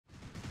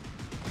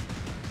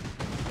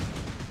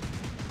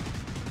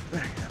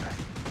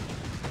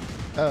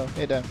Oh,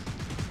 hey Dan.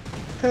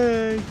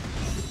 Hey.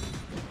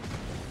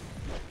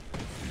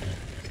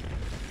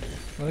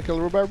 Wanna kill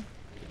the rhubarb?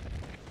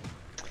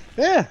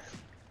 Yeah.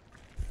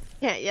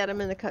 Can't yet.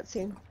 I'm in the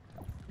cutscene.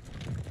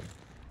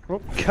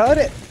 Well, cut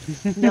it.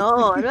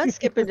 No, I'm not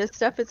skipping this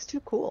stuff. It's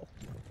too cool.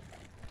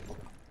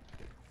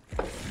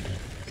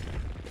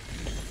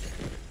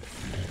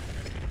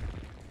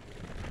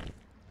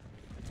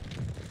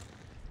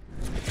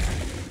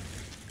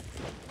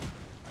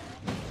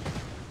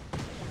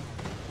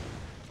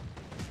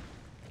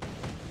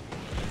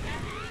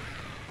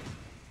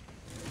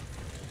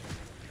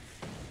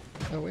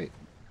 Oh wait.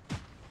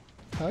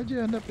 How'd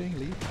you end up being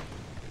lead?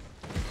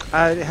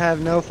 I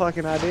have no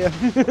fucking idea.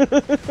 How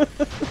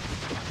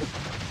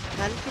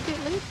did you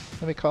get lead?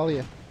 Let me call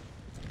you.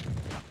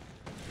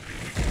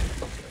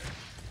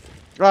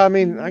 Well, I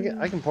mean,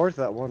 I can port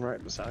that one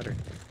right beside her.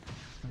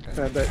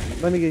 Okay. But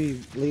let me give you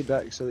lead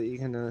back so that you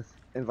can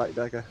invite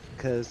Becca,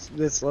 because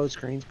this load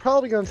screen's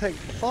probably gonna take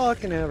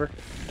fucking ever.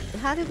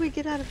 How did we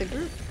get out of the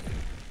group?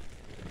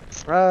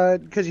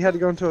 Because you had to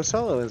go into a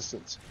solo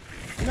instance.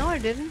 No, I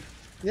didn't.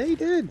 Yeah, you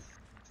did.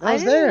 I I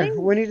was didn't there leave.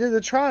 when you did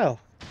the trial.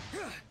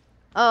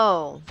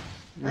 Oh,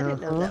 I didn't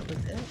know that was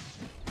it.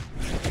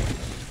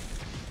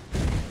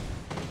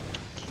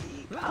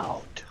 Keep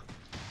out.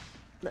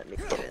 Let me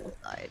get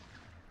inside.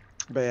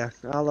 But yeah,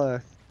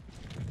 I'll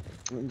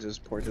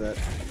just port to that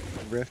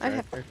rift I right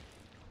have- there.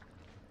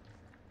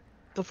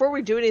 Before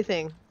we do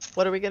anything,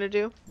 what are we gonna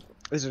do?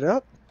 Is it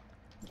up?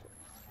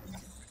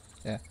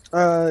 Yeah.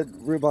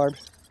 Rhubarb.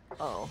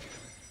 Oh,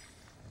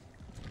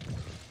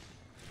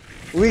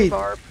 We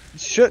Barb.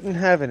 shouldn't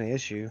have an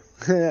issue.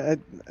 I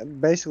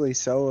basically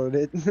soloed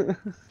it. It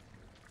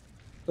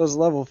was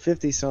level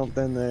 50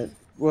 something that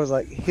was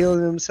like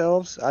healing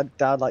themselves. I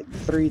died like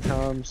 3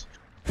 times.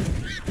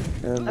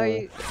 And, Are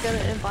you gonna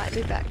invite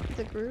me back to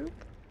the group?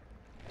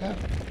 Yeah.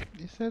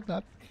 You said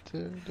not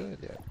to do it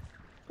yet.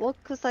 Well,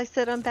 'cause I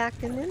said I'm back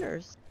in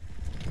Inners.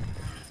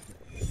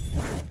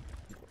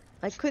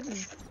 I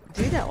couldn't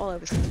do that while I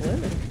was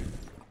swimming.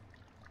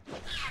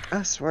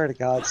 I swear to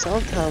God,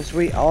 sometimes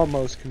we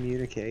almost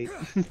communicate.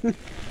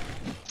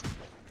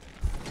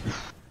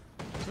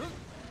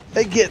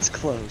 It gets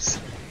close.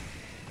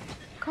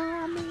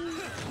 Call me.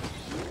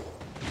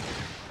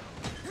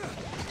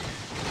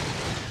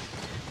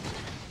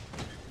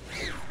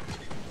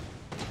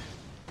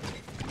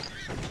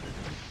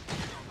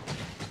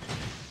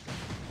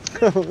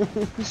 Oh,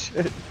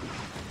 shit.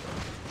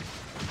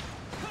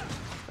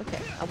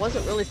 Okay, I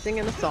wasn't really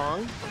singing a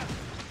song.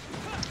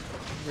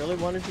 Really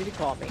wanted you to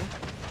call me.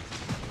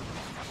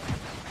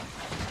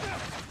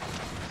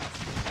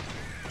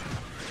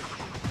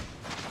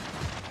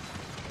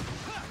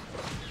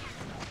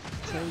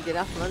 So I can get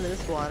out from under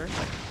this water.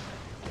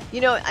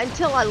 You know,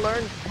 until I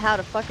learned how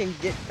to fucking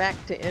get back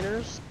to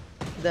Inners,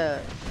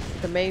 the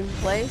main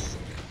place,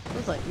 I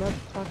was like,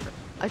 motherfucker.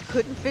 I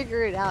couldn't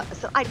figure it out.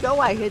 So I know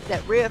I hit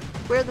that rift.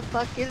 Where the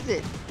fuck is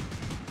it?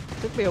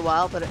 Took me a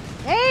while, but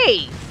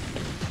hey!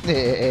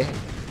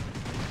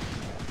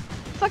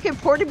 Fucking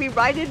ported me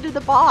right into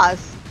the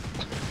boss.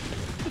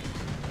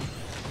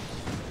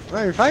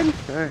 Oh, you're fighting?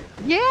 Alright.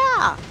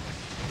 Yeah!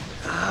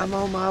 I'm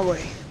on my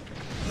way.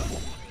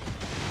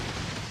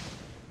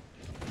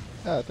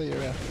 Oh, I thought you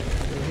were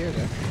here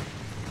then.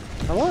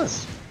 I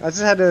was. I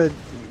just had to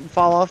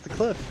fall off the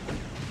cliff.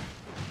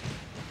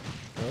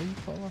 Well, you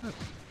fall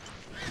off.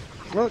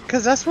 Well,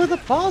 because that's where the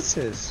boss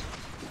is.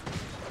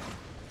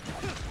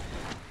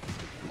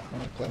 On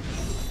the cliff.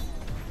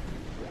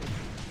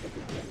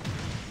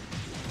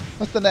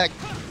 What's the neck?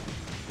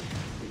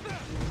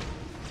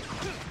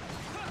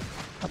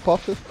 A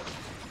puffy?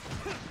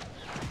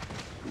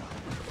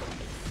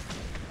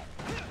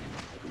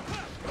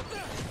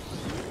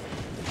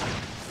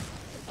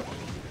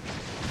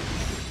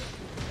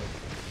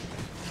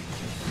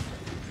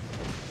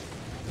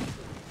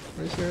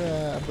 Where's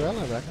your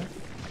umbrella, Becca?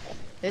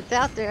 It's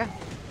out there.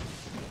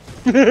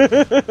 Oh,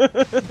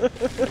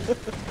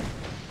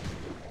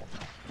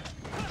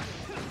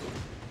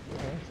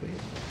 sweet.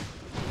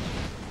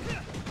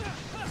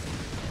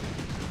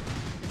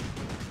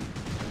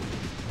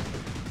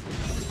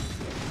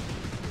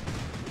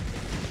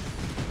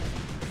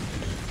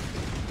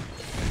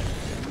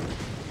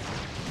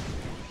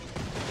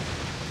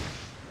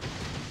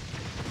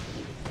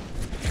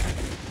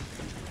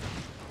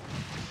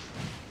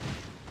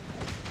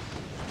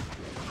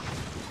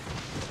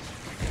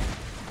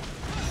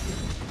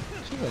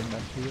 She's really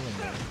not healing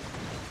there.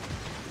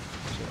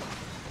 Should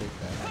take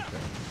that out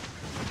there.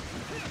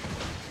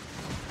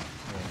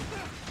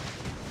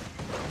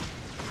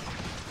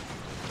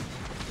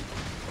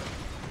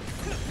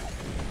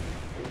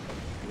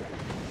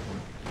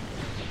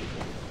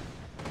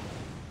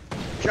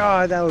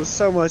 God, that was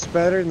so much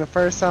better than the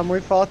first time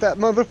we fought that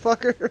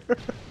motherfucker.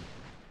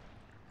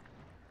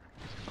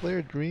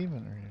 Clear dream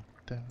or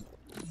down.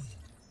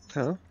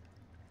 Huh?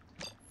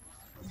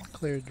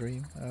 Clear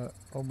dream.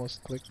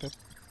 Almost clicked it.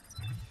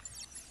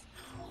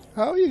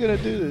 How are you gonna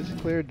do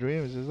this? Clear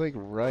dream is just like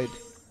right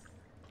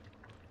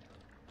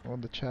on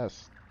the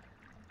chest.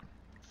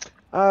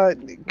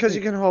 Because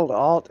you Wait, can hold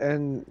Alt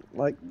and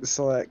like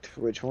select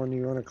which one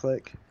you want to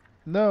click.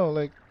 no,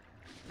 like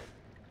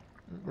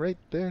right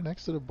there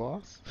next to the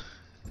boss.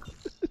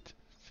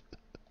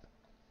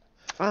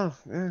 Oh,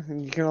 yeah,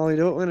 and you can only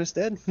do it when it's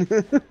dead.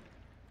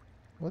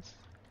 What's?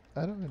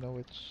 I don't even know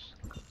which.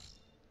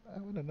 I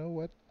want to know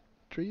what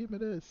dream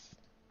it is.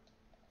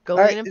 Go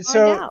All in right, and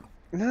find so out.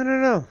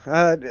 no.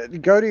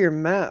 Go to your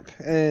map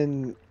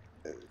and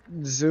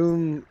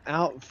zoom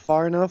out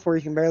far enough where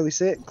you can barely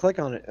see it. Click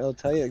on it. It'll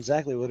tell you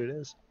exactly what it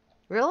is.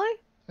 Really?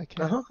 I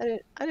Uh can't. huh.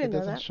 I It didn't know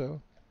doesn't that.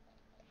 show.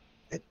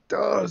 It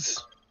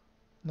does.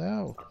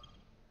 No.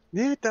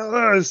 Yeah, it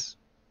does.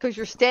 Because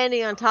you're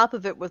standing on top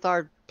of it with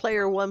our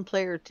player 1,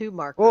 player 2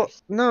 Well,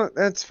 markers. no,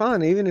 that's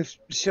fine. Even if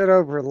shit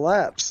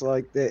overlaps,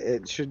 like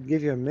it should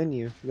give you a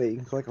menu that you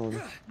can click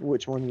on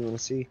which one you want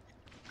to see.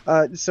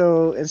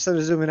 So instead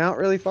of zooming out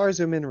really far,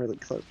 zoom in really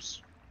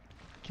close.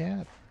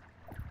 Can't.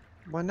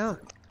 Why not?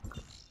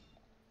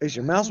 Is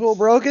your I mouse don't. wheel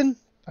broken?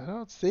 I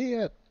don't see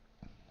it.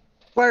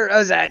 Where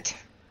is it?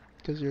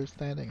 Because you're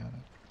standing on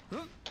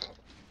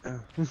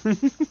Oh.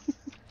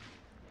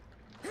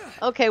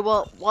 Okay,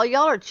 well, while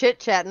y'all are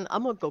chit-chatting,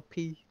 I'm gonna go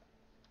pee.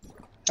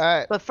 it.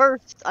 Alright. But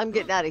first, I'm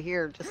getting out of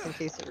here just in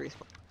case it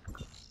respawns.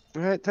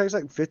 It takes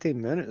like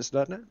 15 minutes,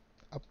 doesn't it?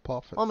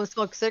 Apophis. I'm gonna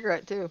smoke a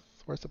cigarette too.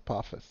 Where's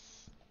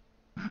Apophis?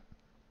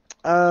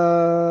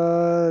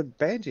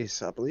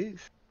 Banshees, I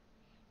believe.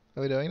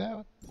 Are we doing that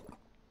one?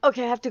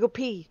 Okay, I have to go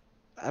pee.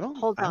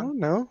 Hold I on. don't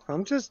know.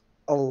 I'm just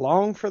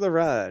along for the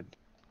ride.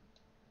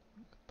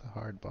 The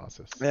hard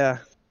bosses. Yeah.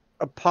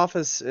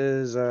 Apophis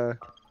is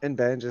in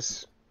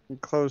Banges,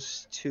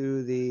 close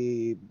to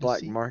the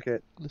Black Lucy?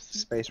 Market Lucy?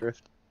 Space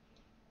Rift.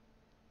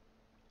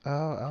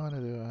 Oh, I want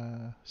to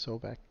do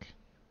Sobek.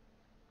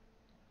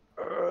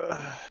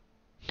 Ugh.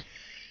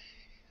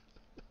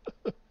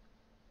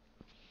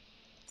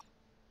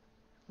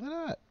 Why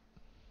not?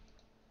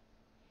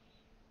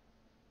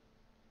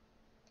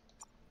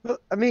 Well,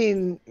 I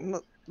mean,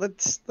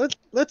 let's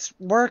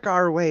work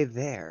our way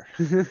there.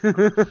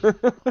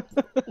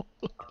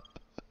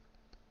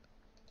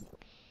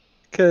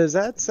 Cause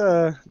that's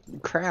a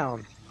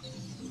crown.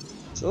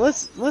 So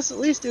let's at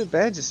least do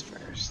badges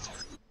first.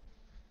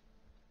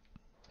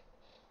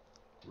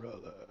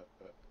 Roller.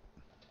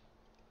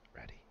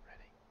 Ready.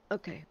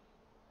 Okay.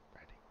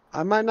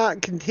 I might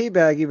not can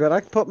teabag you, but I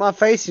can put my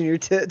face in your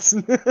tits.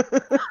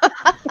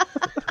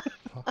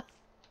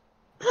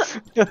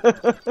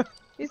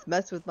 He's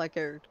messed with my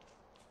character.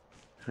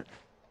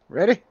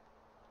 Ready?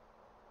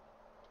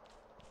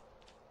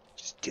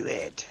 Just do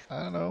it.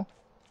 I don't know.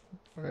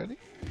 Ready?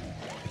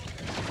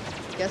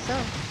 Guess so.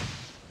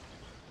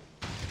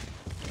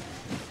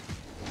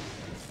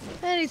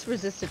 And he's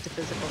resistant to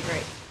physical.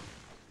 Great.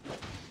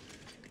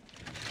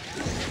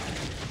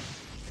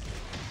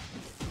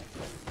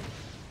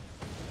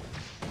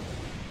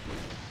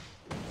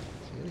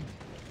 It's hitting me.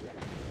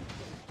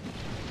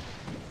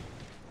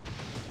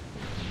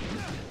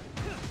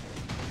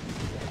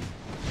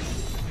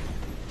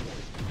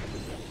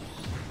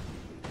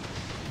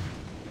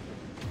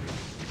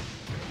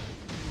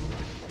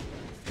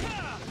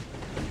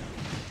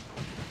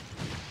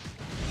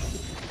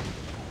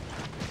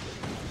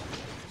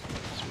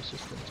 It's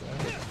resistant to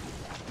everything.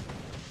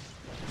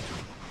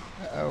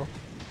 Uh-oh.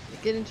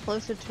 Getting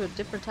closer to a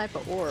different type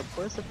of orb.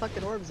 Where's the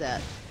fucking orbs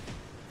at?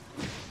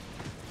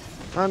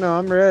 Oh no,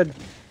 I'm red.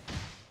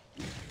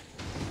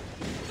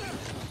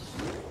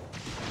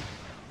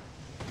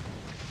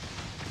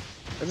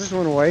 I just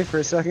went away for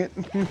a second,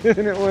 and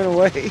it went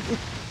away.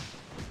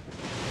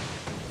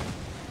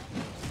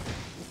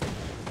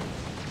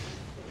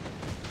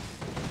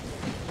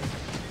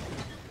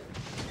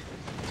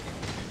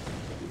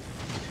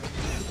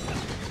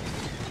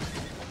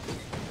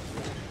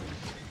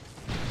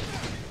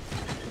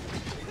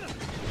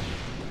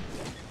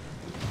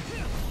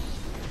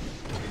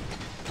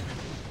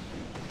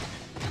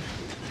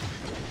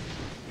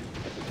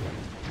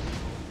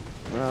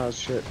 Oh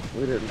shit,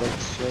 we didn't break the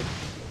ship.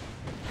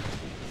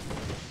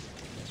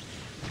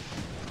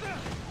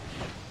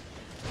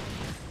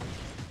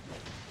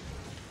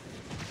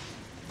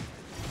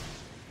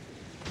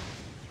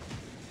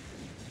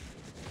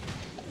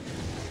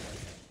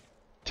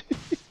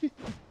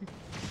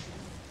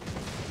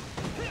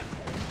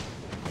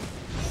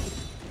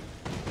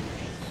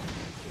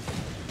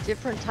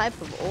 Different type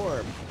of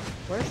orb.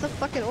 Where's the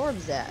fucking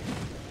orbs at?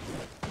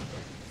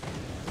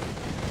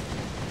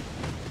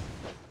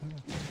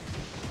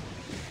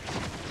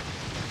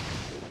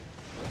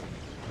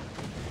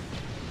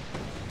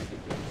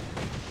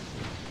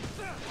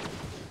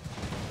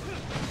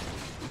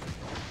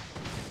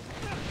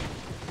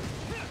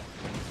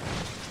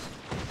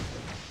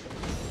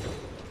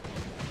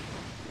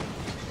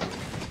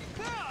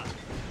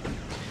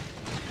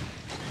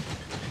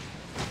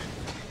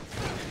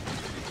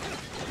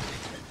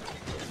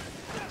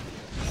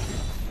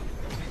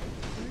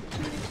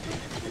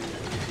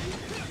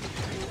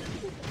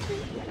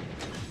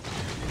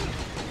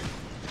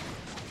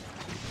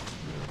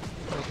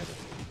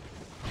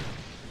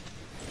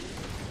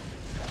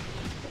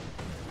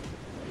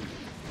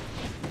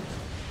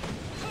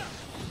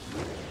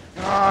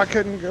 I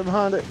couldn't go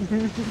behind it.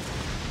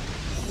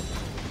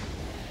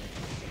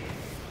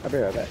 I'll be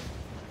right back.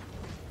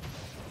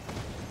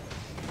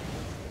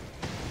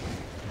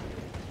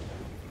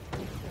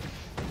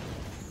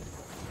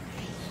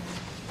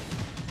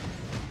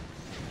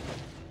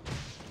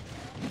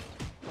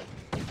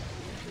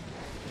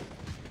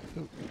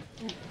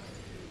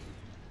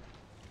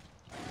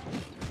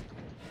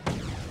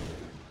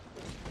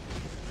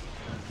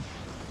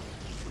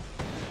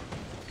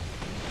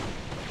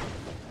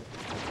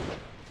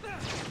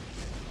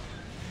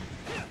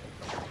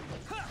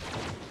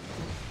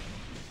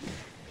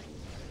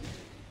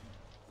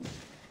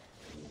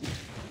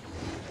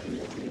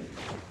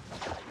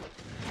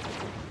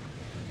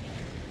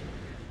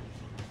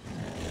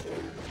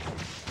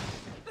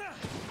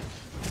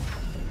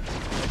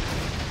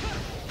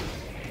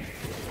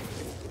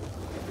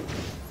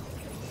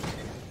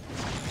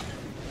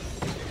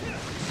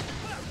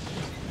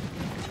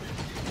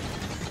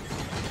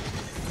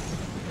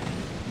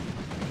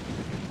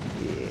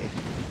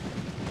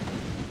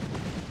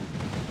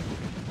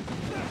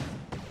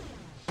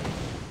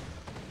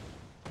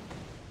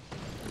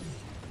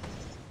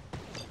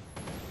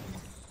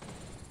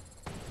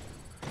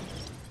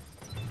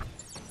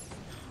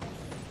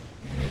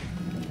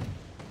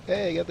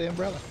 Hey, got the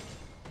umbrella.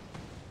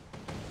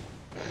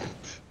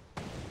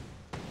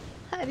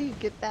 How do you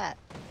get that?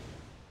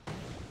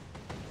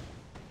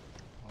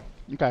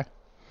 Okay.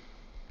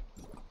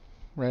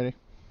 Ready.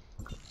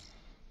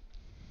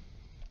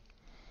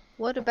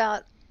 What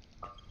about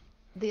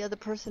the other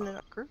person in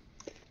our group?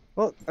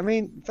 Well, I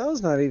mean,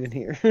 Fel's not even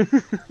here.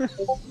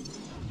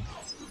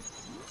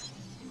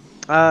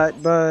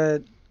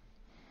 But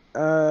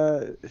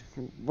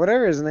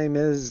whatever his name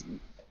is,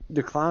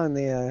 decline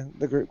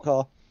the group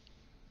call.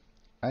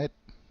 Alright,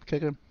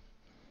 kick him.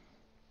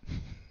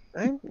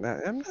 I'm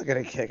not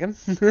gonna kick him.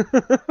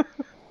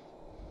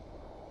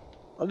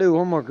 I'll do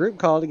one more group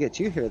call to get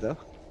you here, though.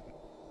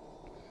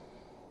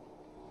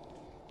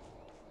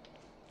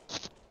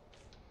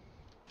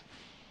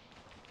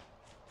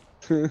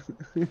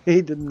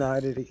 He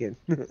denied it again.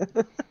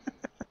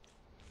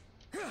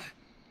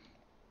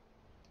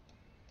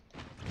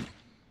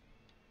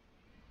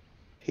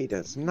 He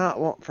does not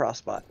want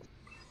frostbite.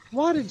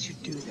 Why did you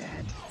do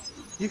that?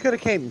 You could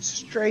have came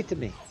straight to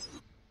me.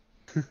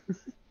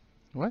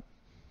 What?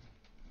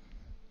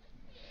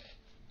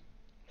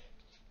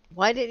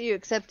 Why didn't you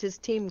accept his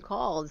team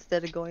call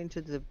instead of going to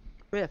the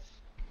rift?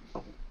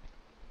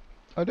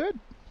 I did.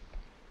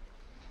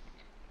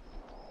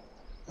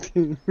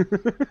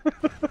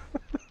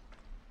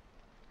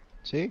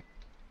 See?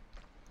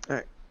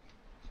 Alright.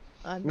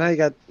 I'm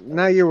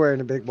Now you're wearing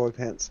the big boy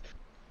pants.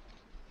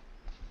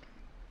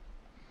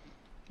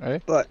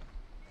 Alright. But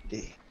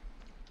yeah.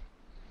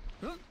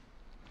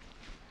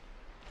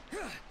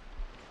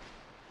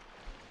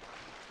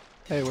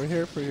 Hey, we're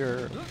here for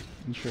your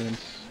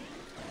insurance.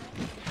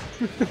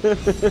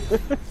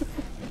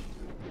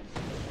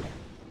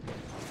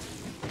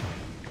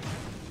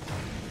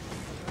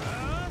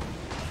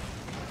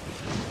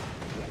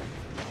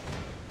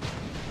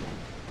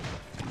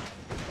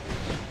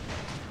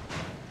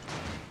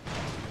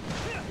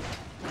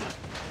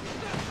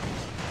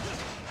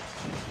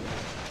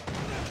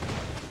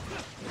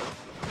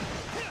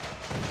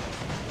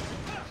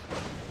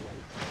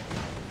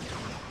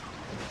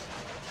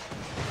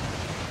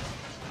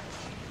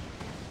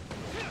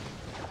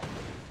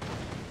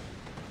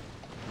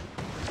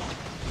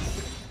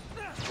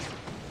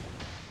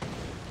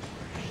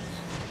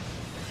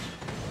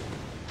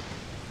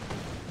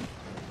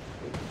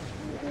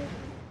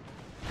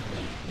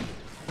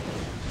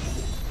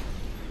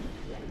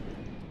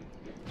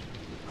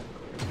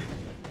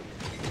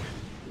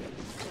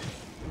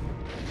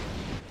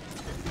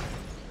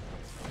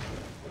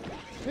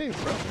 Hey,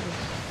 bro.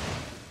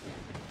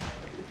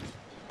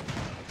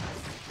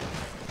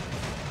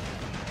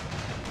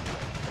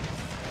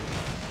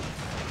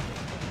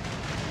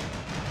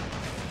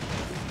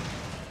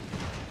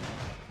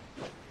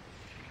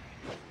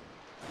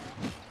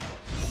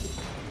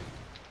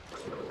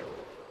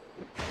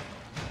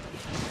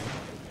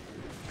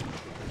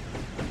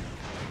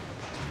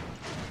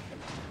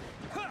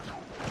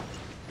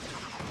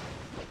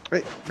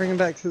 Wait, bring him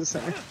back to the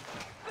center.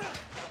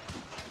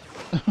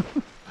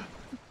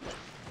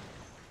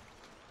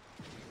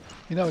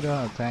 You know we don't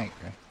have a tank,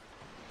 right?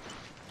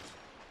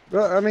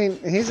 Well, I mean,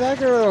 he's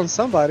aggro on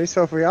somebody,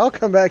 so if we all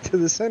come back to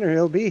the center,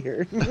 he'll be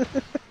here.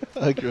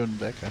 I grew in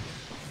Becca.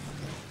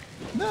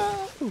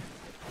 No!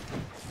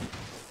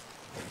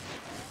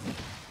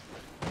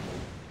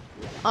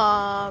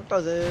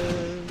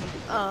 frozen.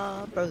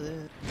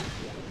 Frozen.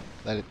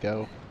 Let it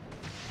go.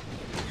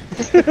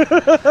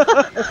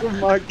 Oh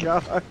my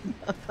god.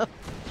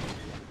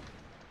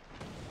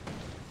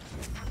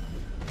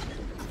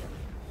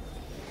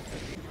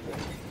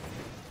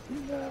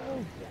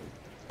 No!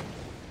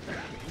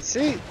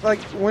 See, like,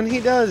 when he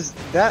does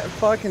that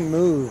fucking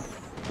move,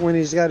 when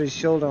he's got his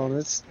shield on,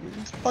 it's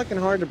fucking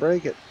hard to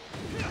break it.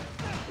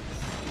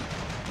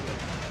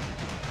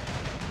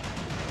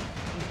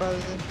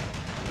 Frozen.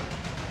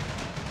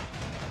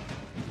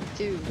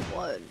 2,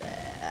 1.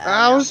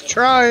 I was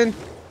trying.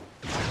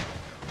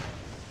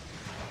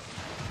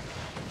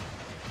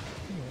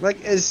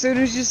 Like, as soon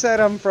as you said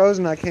I'm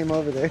frozen, I came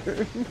over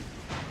there.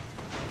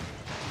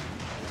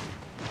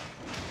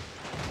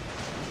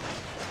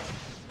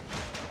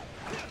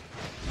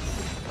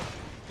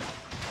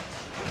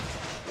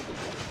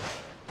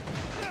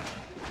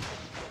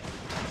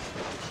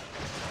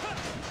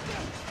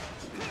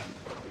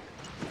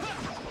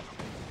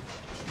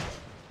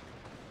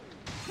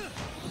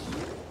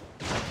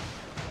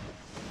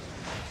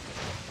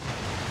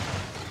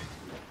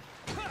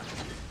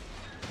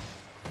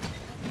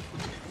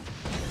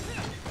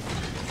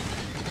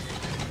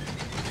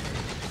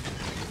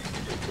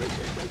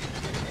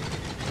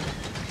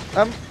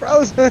 I'm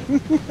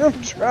frozen.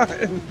 I'm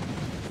trying.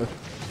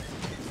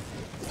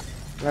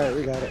 Alright,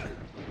 we got it.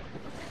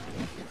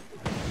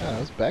 Yeah,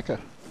 that's Becca.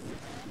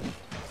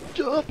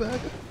 Job,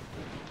 Becca.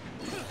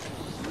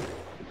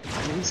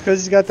 It's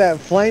because he's got that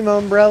flame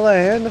umbrella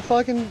and the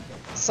fucking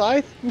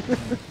scythe.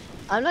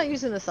 I'm not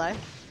using the scythe.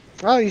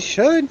 Oh, you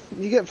should.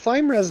 You get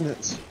flame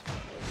resonance.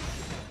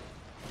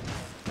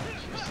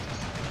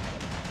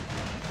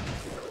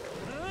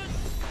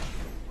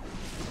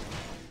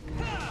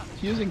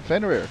 She's using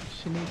Fenrir.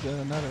 She needs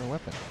another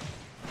weapon.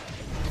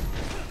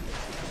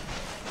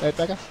 Hey,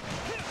 Becca.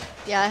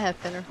 Yeah, I have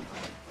Finner.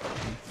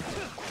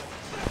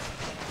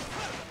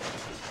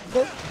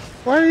 But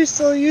why are you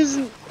still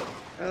using...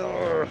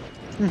 Ugh.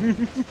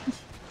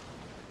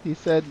 He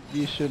said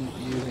you shouldn't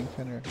be using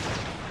Fenrir.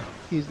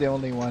 He's the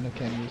only one who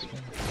can use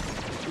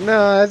Fenrir.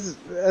 No,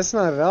 that's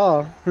not at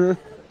all.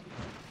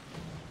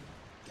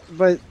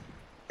 But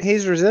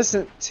he's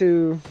resistant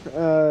to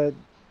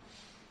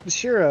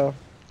Shiro.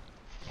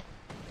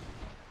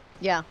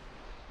 Yeah.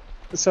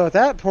 So at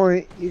that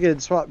point, you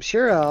could swap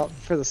Shiro out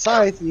for the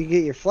scythe. You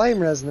get your flame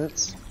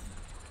resonance,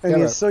 and Yeah,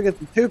 you but- still get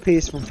the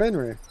 2-piece from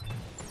Fenrir.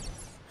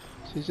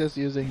 She's just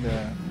using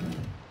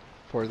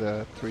for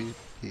the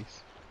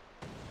 3-piece.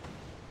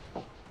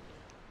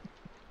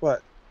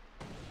 What?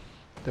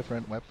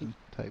 Different weapon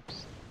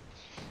types.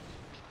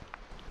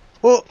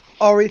 Well,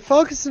 are we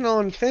focusing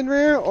on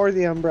Fenrir or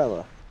the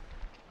umbrella?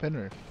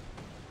 Fenrir.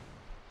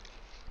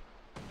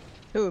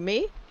 Who,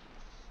 me?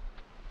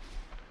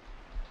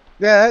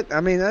 Yeah, I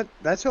mean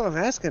that's what I'm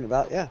asking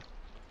about. Yeah.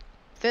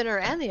 Finner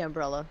and the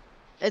umbrella.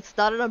 It's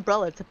not an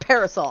umbrella, it's a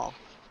parasol.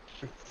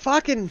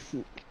 Fucking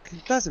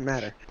it doesn't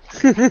matter.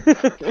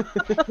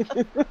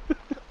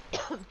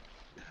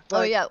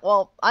 Oh yeah,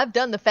 well, I've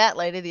done the fat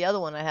lady, the other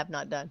one I have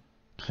not done.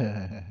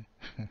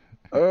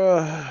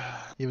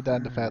 You've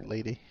done the fat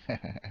lady.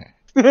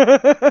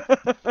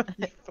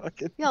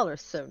 Fucking Y'all are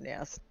so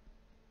nasty.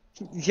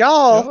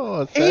 y'all.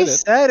 Oh, I He said it.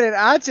 said it.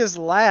 I just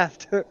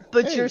laughed.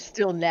 But Hey. you're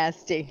still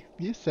nasty.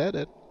 You said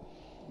it.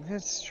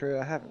 That's true.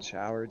 I haven't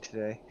showered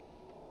today.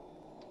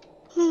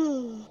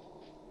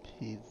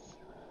 He's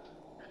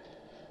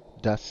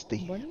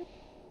dusty. What do you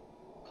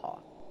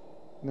call?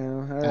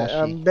 No, Ashy.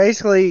 I'm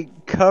basically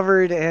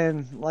covered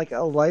in like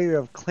a layer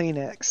of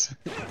Kleenex.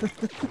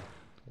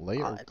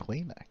 Layer God. of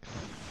Kleenex.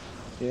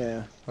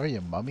 Yeah. Are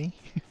you mummy?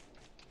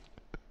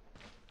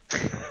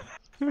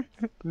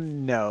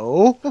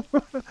 No.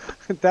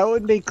 That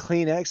wouldn't be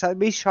Kleenex. I'd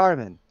be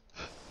Charmin.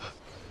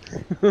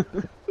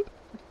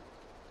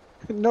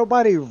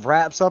 Nobody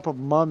wraps up a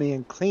mummy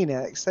in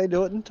Kleenex. They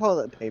do it in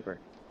toilet paper.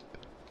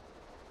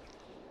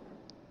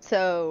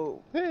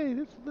 So, Hey,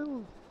 this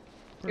little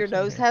your person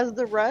nose here. has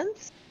the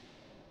runs?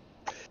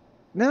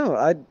 No,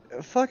 I'd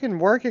fucking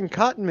work in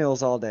cotton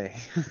mills all day.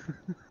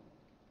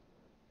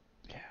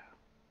 Yeah.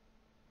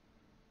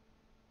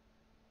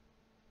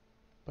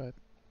 But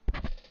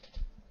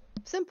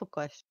Simple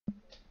question.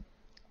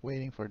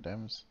 waiting for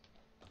dems.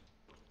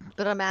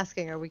 But I'm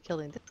asking, are we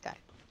killing this guy?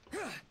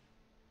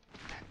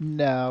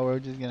 No, we're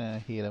just gonna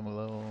hit him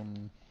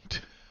alone.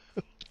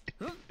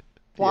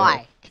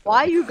 Why? Yeah,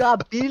 Why you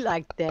gotta be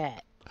like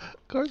that?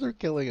 of course we're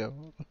killing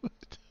him.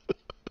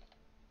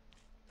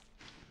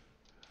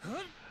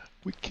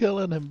 We're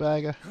killing him,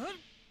 Bagger.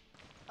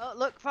 Oh,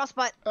 look,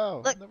 frostbite.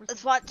 Oh, Look, never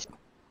let's watch.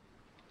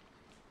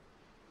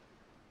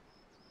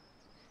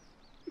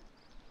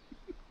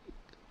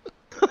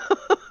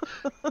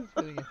 He's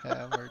getting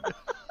hammered.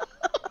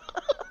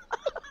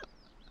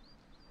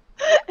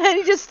 And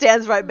he just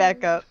stands right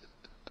back up.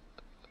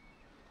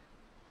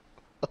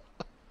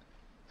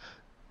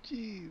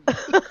 Jeez.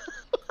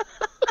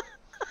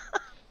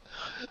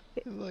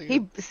 He's like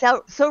He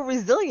so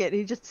resilient.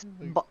 He just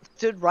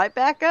stood right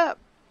back up.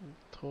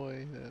 a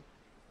toy that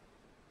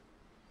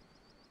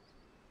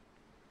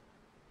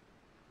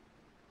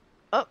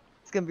Oh,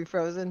 it's gonna be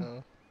frozen.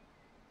 oh.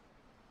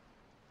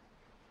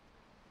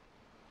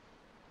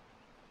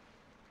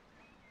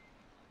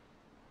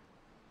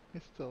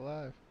 He's still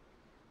alive.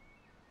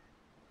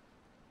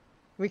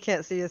 We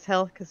can't see his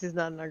health because he's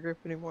not in our group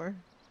anymore.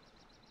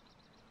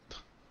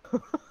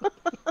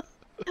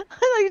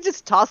 I like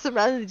just toss him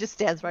around and he just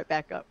stands right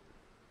back up.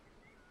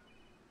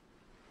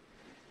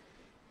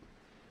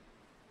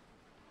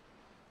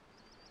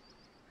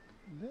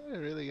 They're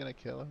really gonna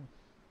kill him.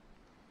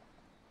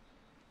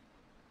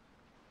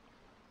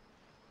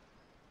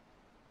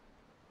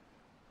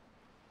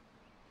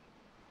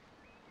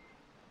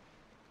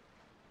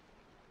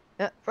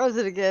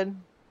 Frozen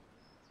again.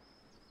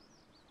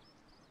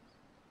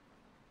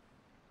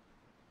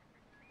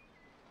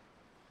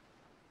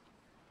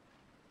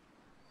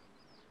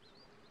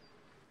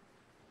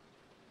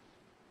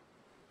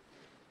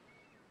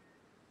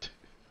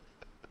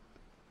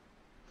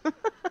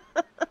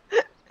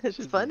 It's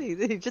Should be. funny.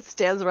 He just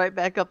stands right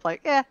back up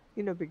like,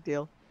 no big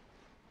deal.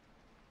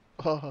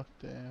 Oh,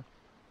 damn.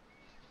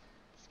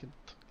 It's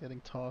getting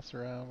tossed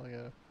around like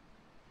a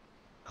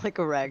Like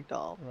a rag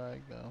doll.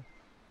 rag doll.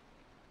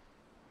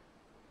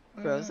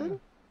 Frozen?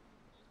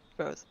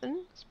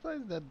 Frozen?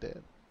 Spider's not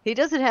dead. He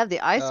doesn't have the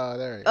ice. Oh,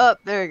 there he is. Oh,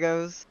 there he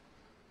goes.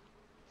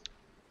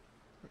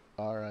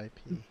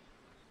 R.I.P.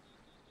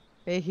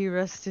 May he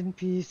rest in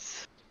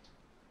peace.